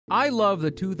I love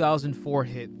the 2004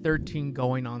 hit 13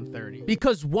 Going on 30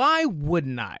 because why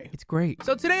wouldn't I? It's great.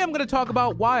 So today I'm going to talk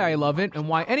about why I love it and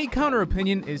why any counter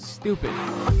opinion is stupid.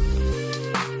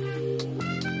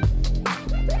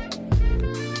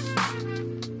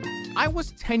 I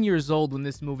was 10 years old when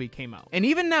this movie came out, and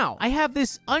even now, I have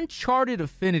this uncharted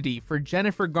affinity for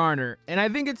Jennifer Garner, and I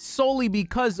think it's solely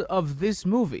because of this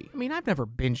movie. I mean, I've never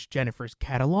binged Jennifer's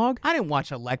catalog. I didn't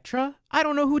watch Elektra. I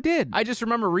don't know who did. I just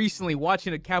remember recently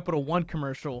watching a Capital One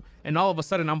commercial, and all of a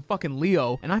sudden I'm fucking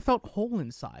Leo, and I felt whole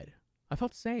inside. I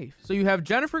felt safe. So you have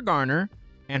Jennifer Garner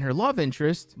and her love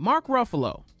interest, Mark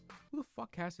Ruffalo. Who the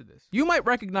fuck casted this? You might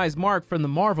recognize Mark from the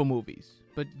Marvel movies,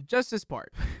 but just this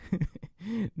part.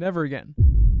 Never again.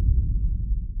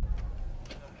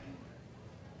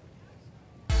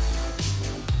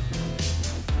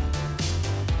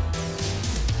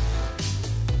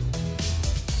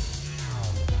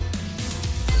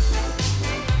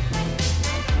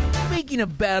 Speaking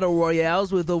of battle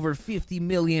royales with over 50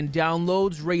 million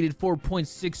downloads, rated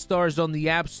 4.6 stars on the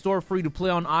App Store, free to play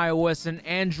on iOS and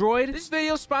Android, this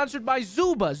video is sponsored by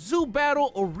Zuba, Zoo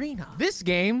Battle Arena. This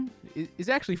game is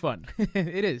actually fun.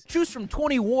 It is. Choose from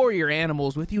 20 warrior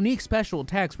animals with unique special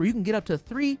attacks where you can get up to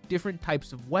 3 different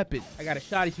types of weapons. I got a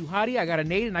shotty too hottie, I got a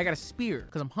nade, and I got a spear,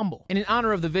 because I'm humble. And in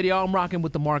honor of the video, I'm rocking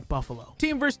with the Mark Buffalo.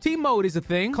 Team versus team mode is a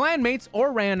thing. Clanmates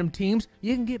or random teams,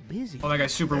 you can get busy. Oh, that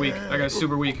guy's super weak. That guy's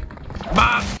super weak.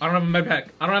 Bah! I don't have a med pack.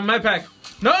 I don't have a med pack.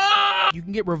 No! You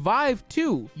can get revived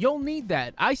too. You'll need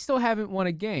that. I still haven't won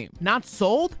a game. Not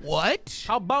sold? What?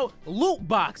 How about loot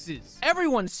boxes?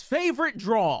 Everyone's favorite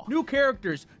draw. New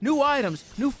characters, new items,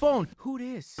 new phone. Who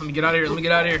this? Let me get out of here. Let me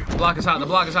get out of here. The block is hot. The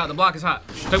block is hot. The block is hot.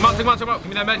 Take him out. Take him out. Take him out. Give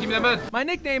me that med. Give me that med. My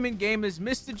nickname in game is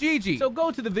Mista Gigi. So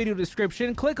go to the video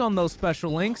description, click on those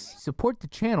special links, support the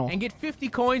channel, and get 50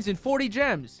 coins and 40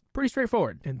 gems. Pretty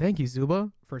straightforward. And thank you,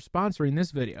 Zuba, for sponsoring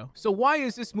this video. So why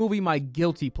is this movie my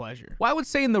guilty pleasure? Well, I would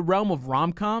say in the realm of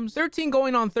rom-coms, 13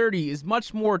 Going on 30 is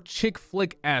much more chick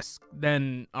flick-esque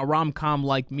than a rom-com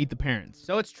like Meet the Parents.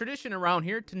 So it's tradition around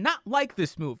here to not like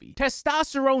this movie.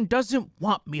 Testosterone doesn't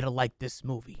want me to like this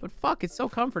movie. But fuck, it's so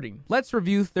comforting. Let's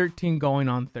review 13 Going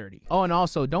on 30. Oh, and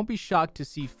also, don't be shocked to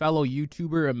see fellow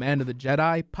YouTuber Amanda the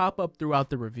Jedi pop up throughout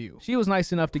the review. She was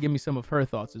nice enough to give me some of her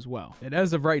thoughts as well. And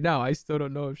as of right now, I still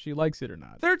don't know if she likes it or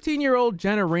not. 13-year-old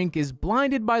Jenna Rink is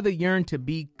blinded by the yearn to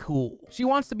be cool. She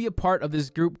wants to be a part of this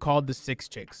group called the Six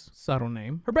Chicks. Subtle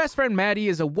name. Her best friend Maddie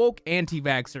is a woke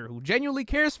anti-vaxxer who genuinely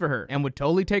cares for her and would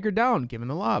totally take her down given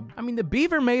the lob. I mean, the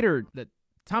beaver made her...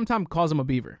 Tom calls him a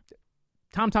beaver.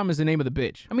 Tom is the name of the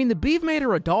bitch. I mean, the beef made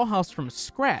her a dollhouse from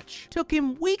scratch. Took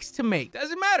him weeks to make.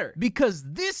 Doesn't matter. Because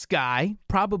this guy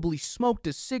probably smoked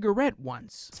a cigarette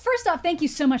once. First off, thank you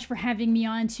so much for having me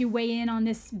on to weigh in on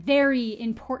this very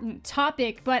important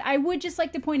topic, but I would just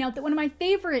like to point out that one of my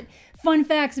favorite fun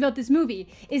facts about this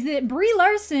movie is that Brie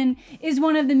Larson is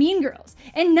one of the mean girls.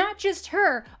 And not just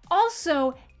her,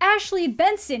 also Ashley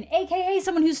Benson, aka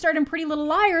someone who starred in Pretty Little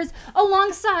Liars,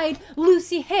 alongside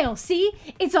Lucy Hale. See?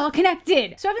 It's all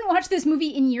connected. So I haven't watched this movie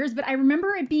in years, but I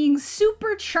remember it being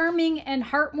super charming and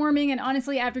heartwarming, and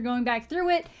honestly, after going back through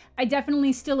it, I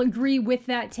definitely still agree with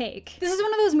that take. This is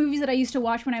one of those movies that I used to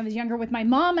watch when I was younger with my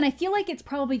mom, and I feel like it's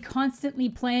probably constantly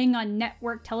playing on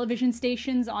network television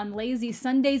stations on lazy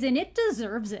Sundays, and it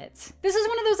deserves it. This is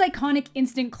one of those iconic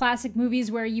instant classic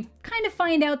movies where you kind of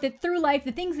find out that through life,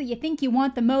 the things that you think you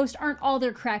want the most aren't all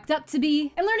they're cracked up to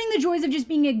be, and learning the joys of just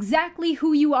being exactly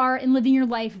who you are and living your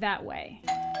life that way.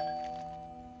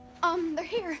 They're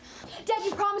here. Dad,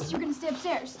 you promised you were gonna stay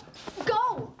upstairs.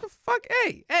 Go! The fuck?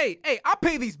 Hey, I'll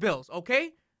pay these bills,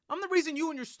 okay? I'm the reason you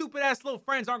and your stupid ass little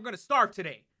friends aren't gonna starve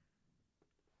today.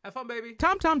 Have fun, baby.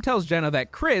 Tom tells Jenna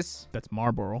that Chris, that's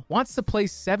Marlboro, wants to play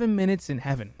 7 minutes in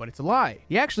heaven, but it's a lie.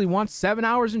 He actually wants 7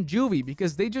 hours in juvie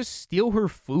because they just steal her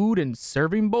food and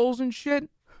serving bowls and shit.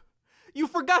 You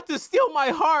forgot to steal my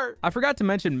heart. I forgot to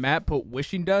mention Matt put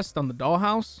wishing dust on the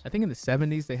dollhouse. I think in the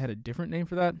 70s they had a different name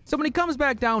for that. So when he comes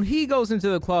back down, he goes into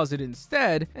the closet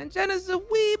instead, and Jenna's a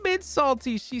wee bit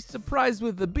salty. She's surprised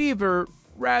with the beaver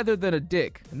rather than a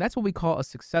dick. And that's what we call a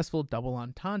successful double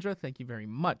entendre. Thank you very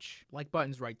much. Like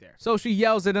buttons right there. So she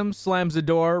yells at him, slams the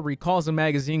door, recalls a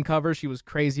magazine cover she was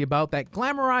crazy about that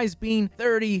glamorized being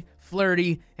 30,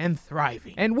 flirty, and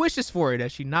thriving, and wishes for it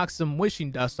as she knocks some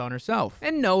wishing dust on herself.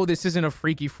 And no, this isn't a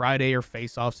Freaky Friday or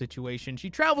face-off situation. She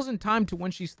travels in time to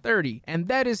when she's 30, and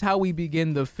that is how we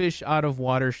begin the fish out of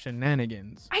water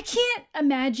shenanigans. I can't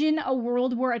imagine a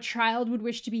world where a child would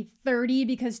wish to be 30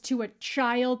 because to a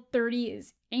child, 30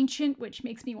 is ancient, which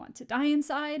makes me want to die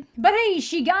inside. But hey,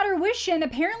 she got her wish and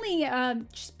apparently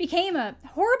just became a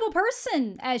horrible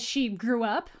person as she grew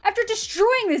up. After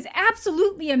destroying this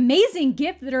absolutely amazing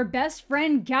gift that her best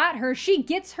friend got her, she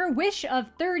gets her wish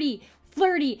of 30,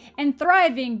 flirty, and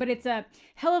thriving, but it's a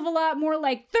hell of a lot more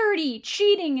like 30,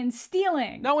 cheating and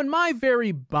stealing. Now, in my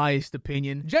very biased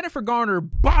opinion, Jennifer Garner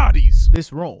bodies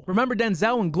this role. Remember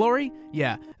Denzel in Glory?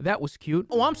 Yeah, that was cute.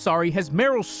 Oh, I'm sorry, has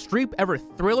Meryl Streep ever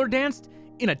thriller danced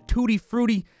in a tutti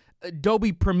frutti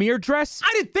Adobe Premiere dress?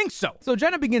 I didn't think so. So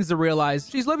Jenna begins to realize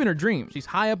she's living her dream. She's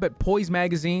high up at Poise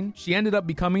magazine. She ended up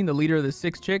becoming the leader of the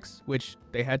 6 Chicks, which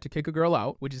they had to kick a girl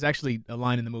out, which is actually a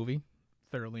line in the movie.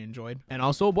 Thoroughly enjoyed. And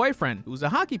also a boyfriend who's a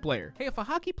hockey player. Hey, if a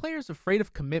hockey player is afraid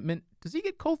of commitment, does he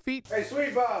get cold feet? Hey,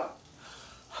 Sweet Bob.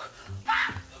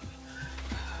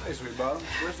 Hey, Sweet Bob.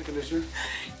 Where's the conditioner?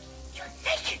 You're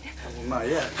naked. Well, not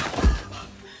yet.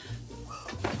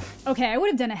 Okay, I would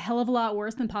have done a hell of a lot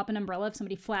worse than pop an umbrella if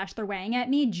somebody flashed their wang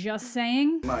at me, just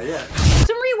saying. Not yet.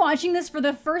 So I'm rewatching this for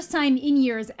the first time in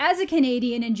years as a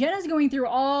Canadian, and Jenna's going through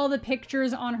all the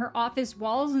pictures on her office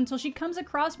walls until she comes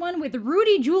across one with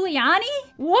Rudy Giuliani?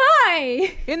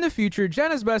 Why? In the future,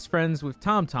 Jenna's best friends with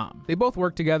Tom Tom. They both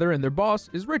work together and their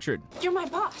boss is Richard. You're my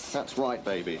boss. That's right,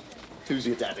 baby. Who's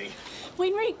your daddy?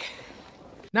 Wayne Rake.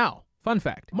 Now, fun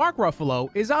fact, Mark Ruffalo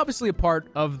is obviously a part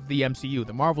of the MCU,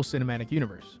 the Marvel Cinematic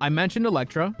Universe. I mentioned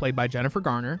Elektra, played by Jennifer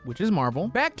Garner, which is Marvel.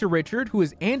 Back to Richard, who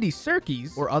is Andy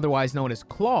Serkis, or otherwise known as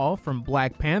Claw from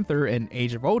Black Panther and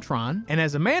Age of Ultron. And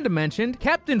as Amanda mentioned,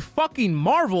 Captain fucking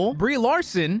Marvel, Brie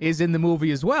Larson, is in the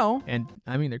movie as well. And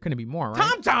I mean, there couldn't be more, right?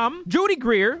 Tom Tom, Judy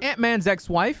Greer, Ant-Man's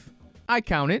ex-wife, I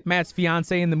count it, Matt's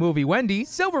fiance in the movie Wendy,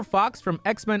 Silver Fox from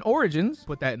X-Men Origins,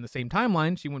 put that in the same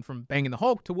timeline, she went from banging the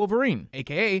Hulk to Wolverine,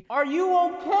 aka, are you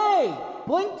okay?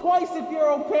 Blink twice if you're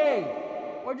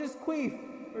okay, or just queef,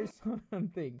 or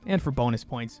something. And for bonus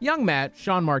points, young Matt,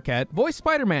 Sean Marquette, voiced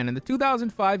Spider-Man in the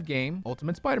 2005 game,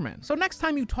 Ultimate Spider-Man. So next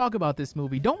time you talk about this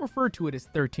movie, don't refer to it as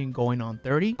 13 going on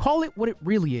 30, call it what it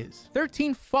really is.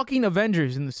 13 fucking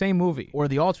Avengers in the same movie, or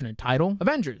the alternate title,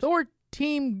 Avengers. Thor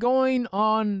team going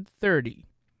on 30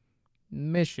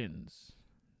 missions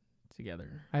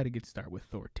together. I had a good start with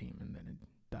Thor team and then it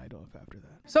died off after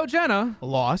that. So Jenna,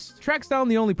 lost, tracks down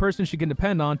the only person she can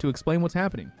depend on to explain what's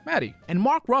happening, Maddie. And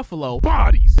Mark Ruffalo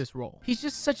bodies this role. He's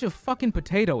just such a fucking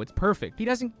potato, it's perfect. He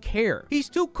doesn't care. He's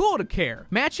too cool to care.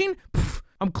 Matching? Pfft,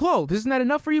 I'm clothed. Isn't that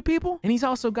enough for you people? And he's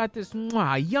also got this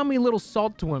yummy little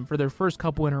salt to him for their first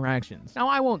couple interactions. Now,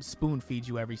 I won't spoon feed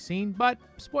you every scene, but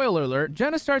spoiler alert,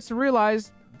 Jenna starts to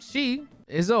realize she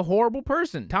is a horrible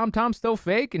person. Tom Tom's still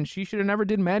fake, and she should have never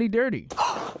did Maddie dirty.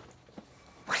 What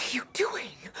are you doing?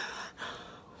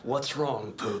 What's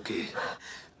wrong, Pookie?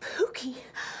 Pookie?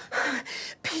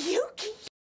 Pukey?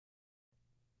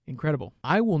 Incredible.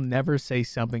 I will never say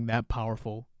something that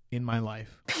powerful in my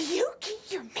life.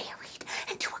 Pukey? You're married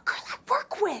and to a girl I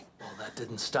work with. Well, that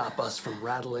didn't stop us from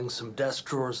rattling some desk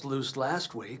drawers loose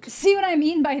last week. See what I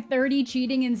mean by 30,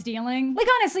 cheating, and stealing? Like,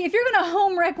 honestly, if you're gonna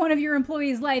home wreck one of your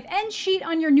employees' life and cheat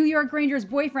on your New York Rangers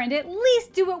boyfriend, at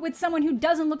least do it with someone who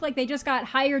doesn't look like they just got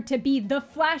hired to be the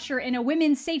flasher in a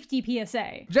women's safety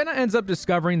PSA. Jenna ends up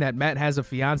discovering that Matt has a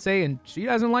fiance, and she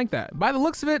doesn't like that. By the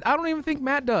looks of it, I don't even think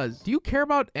Matt does. Do you care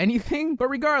about anything? But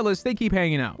regardless, they keep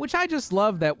hanging out. Which I just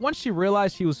love that once she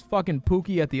realized she was fucking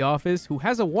Pookie at the office, who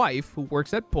has a wife who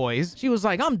works at Poise, she was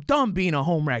like, I'm done being a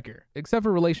homewrecker. Except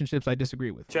for relationships I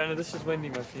disagree with. Jenna, this is Wendy,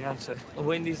 my fiance.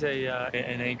 Wendy's an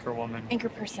anchor woman. Anchor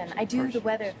person. I do the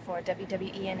weather for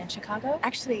WWEN in Chicago.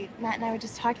 Actually, Matt and I were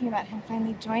just talking about him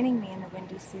finally joining me in the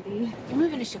Windy City. You're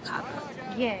moving to Chicago.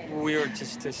 Yeah. We were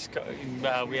just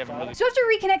we haven't really. So after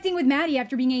reconnecting with Maddie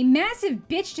after being a massive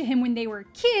bitch to him when they were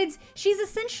kids, she's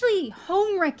essentially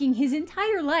home wrecking his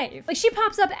entire life. Like, she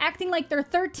pops up acting like they're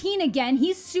 13 again.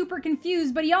 He's super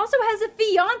confused, but he also has a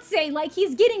fiance, like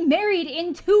he's getting married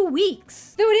in 2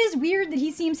 weeks. Though it is weird that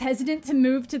he seems hesitant to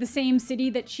move to the same city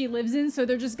that she lives in, so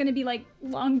they're just gonna be like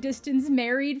long distance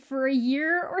married for a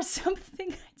year or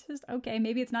something. Okay,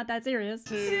 maybe it's not that serious.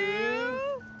 2,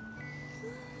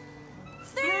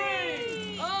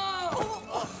 3.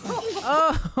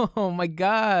 Oh my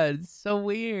god, it's so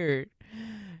weird.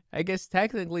 I guess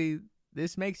technically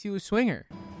this makes you a swinger.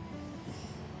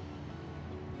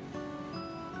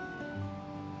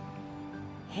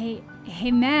 Hey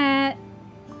Matt.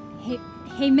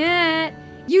 Hey Matt.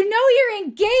 You know you're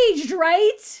engaged,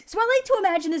 right? So I like to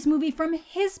imagine this movie from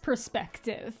his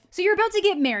perspective. So you're about to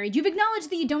get married. You've acknowledged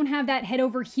that you don't have that head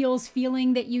over heels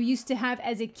feeling that you used to have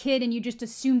as a kid, and you just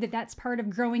assume that that's part of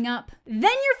growing up. Then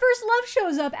your first love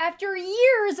shows up after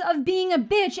years of being a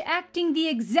bitch, acting the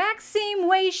exact same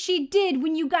way she did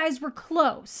when you guys were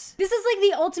close. This is like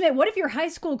the ultimate what if your high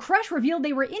school crush revealed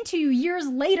they were into you years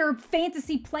later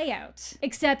fantasy playout.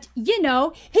 Except, you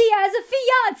know, he has a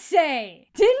fiance.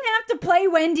 Didn't have to play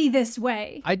Wendy this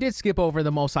way. I did skip over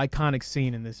the most iconic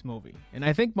scene in this movie, and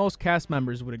I think most cast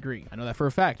members would agree. I know that for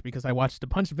a fact because I watched a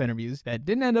bunch of interviews that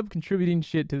didn't end up contributing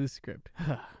shit to the script.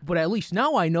 But at least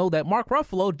now I know that Mark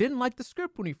Ruffalo didn't like the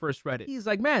script when he first read it. He's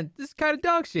like, man, this is kind of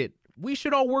dog shit. We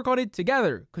should all work on it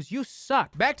together, because you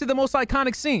suck. Back to the most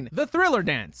iconic scene, the Thriller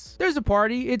dance. There's a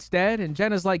party, it's dead, and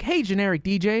Jenna's like, hey, generic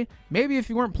DJ, maybe if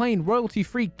you weren't playing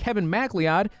royalty-free Kevin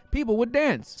MacLeod, people would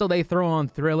dance. So they throw on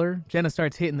Thriller, Jenna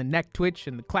starts hitting the neck twitch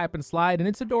and the clap and slide, and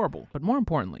it's adorable. But more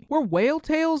importantly, were whale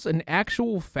tails an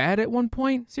actual fad at one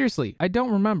point? Seriously, I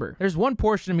don't remember. There's one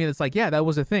portion of me that's like, yeah, that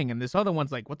was a thing, and this other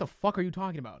one's like, what the fuck are you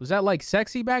talking about? Was that like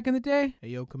sexy back in the day? Hey,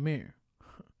 yo, come here.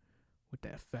 With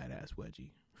that fat-ass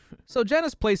wedgie. So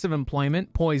Jenna's place of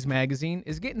employment, Poise magazine,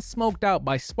 is getting smoked out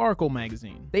by Sparkle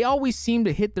magazine. They always seem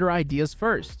to hit their ideas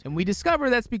first, and we discover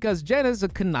that's because Jenna's a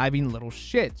conniving little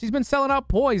shit. She's been selling out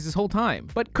Poise this whole time.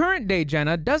 But current day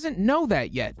Jenna doesn't know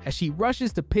that yet, as she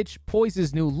rushes to pitch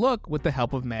Poise's new look with the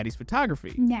help of Maddie's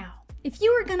photography. Now, if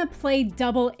you were gonna play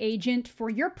double agent for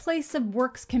your place of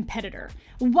work's competitor,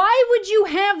 why would you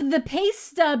have the pay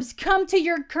stubs come to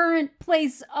your current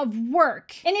place of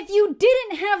work? And if you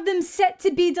didn't have them set to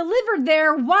be delivered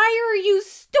there, why are you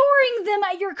storing them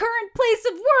at your current place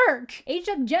of work? Aged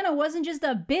up Jenna wasn't just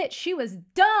a bitch, she was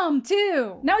dumb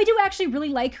too. Now I do actually really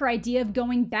like her idea of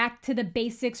going back to the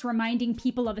basics, reminding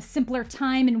people of a simpler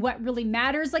time and what really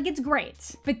matters, like it's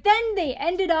great. But then they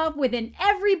ended off with an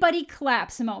everybody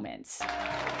claps moment.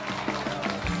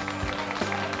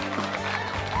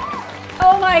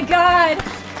 Oh my god!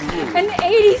 An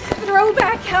 80s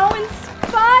throwback, how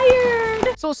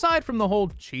inspired! So aside from the whole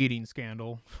cheating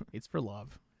scandal, it's for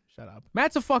love. Shut up.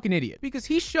 Matt's a fucking idiot because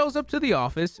he shows up to the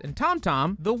office and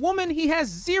Tom, the woman he has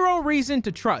zero reason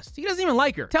to trust, he doesn't even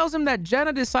like her, tells him that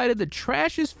Jenna decided to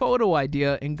trash his photo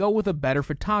idea and go with a better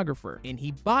photographer. And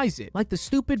he buys it, like the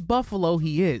stupid buffalo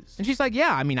he is. And she's like,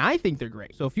 yeah, I mean, I think they're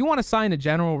great. So if you want to sign a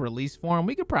general release form,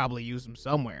 we could probably use them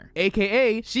somewhere.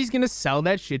 AKA, she's gonna sell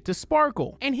that shit to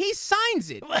Sparkle. And he signs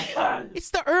it.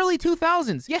 It's the early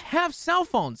 2000s. You have cell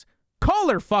phones. Call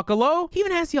her, fuckalo. He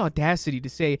even has the audacity to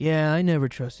say, yeah, I never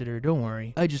trusted her, don't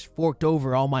worry. I just forked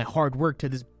over all my hard work to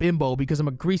this bimbo because I'm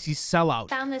a greasy sellout.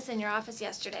 Found this in your office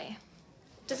yesterday.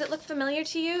 Does it look familiar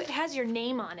to you? It has your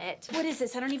name on it. What is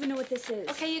this? I don't even know what this is.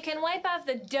 Okay, you can wipe off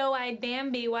the doe-eyed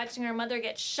Bambi watching her mother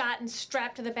get shot and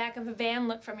strapped to the back of a van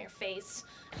look from your face.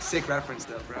 Sick reference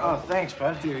though, bro. Oh, thanks,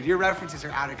 bud. Dude, your references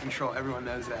are out of control. Everyone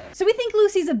knows that. So we think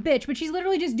Lucy's a bitch, but she's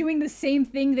literally just doing the same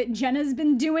thing that Jenna's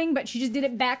been doing, but she just did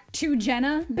it back to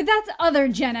Jenna. But that's other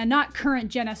Jenna, not current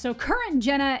Jenna. So current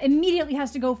Jenna immediately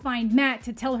has to go find Matt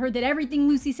to tell her that everything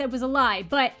Lucy said was a lie,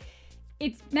 but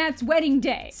it's Matt's wedding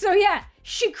day. So yeah,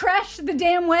 she crashed the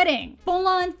damn wedding.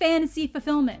 Full-on fantasy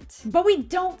fulfillment. But we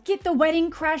don't get the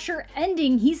wedding crasher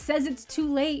ending. He says it's too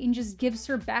late and just gives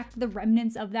her back the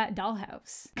remnants of that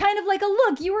dollhouse. Kind of like a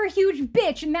look, you were a huge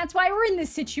bitch and that's why we're in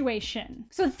this situation.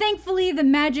 So thankfully the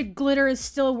magic glitter is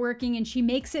still working and she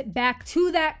makes it back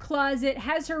to that closet,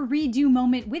 has her redo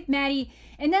moment with Maddie,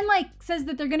 and then like says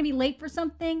that they're gonna be late for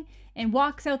something and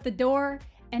walks out the door,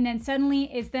 and then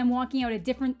suddenly it's them walking out a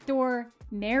different door,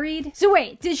 married. So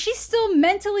wait, did she still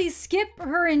mentally skip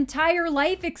her entire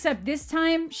life except this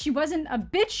time she wasn't a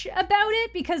bitch about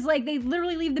it? Because like they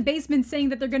literally leave the basement saying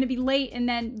that they're gonna be late and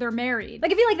then they're married.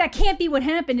 Like I feel like that can't be what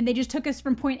happened and they just took us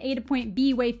from point A to point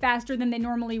B way faster than they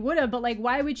normally would have, but like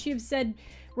why would she have said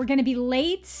we're gonna be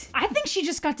late? I think she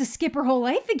just got to skip her whole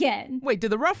life again. Wait,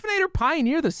 did the Ruffinator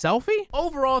pioneer the selfie?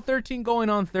 Overall, 13 going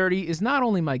on 30 is not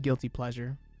only my guilty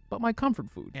pleasure, but my comfort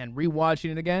food. And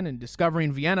rewatching it again and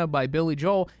discovering Vienna by Billy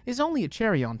Joel is only a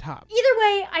cherry on top. Either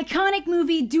way, iconic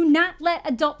movie. Do not let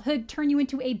adulthood turn you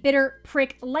into a bitter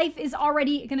prick. Life is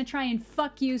already gonna try and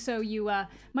fuck you, so you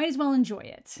might as well enjoy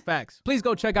it. Facts. Please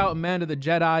go check out Amanda the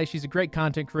Jedi. She's a great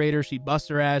content creator. She busts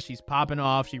her ass. She's popping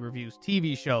off. She reviews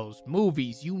TV shows,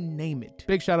 movies, you name it.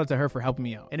 Big shout out to her for helping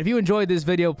me out. And if you enjoyed this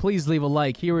video, please leave a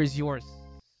like. Here is yours.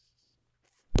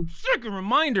 Second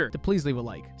reminder to please leave a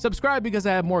like. Subscribe because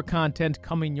I have more content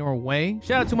coming your way.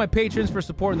 Shout out to my patrons for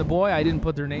supporting the boy. I didn't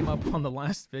put their name up on the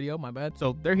last video, my bad.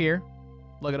 So they're here.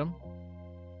 Look at them.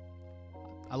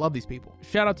 I love these people.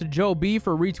 Shout out to Joe B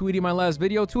for retweeting my last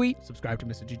video tweet. Subscribe to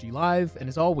Mr. GG Live. And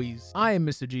as always, I am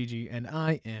Mr. GG and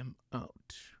I am out.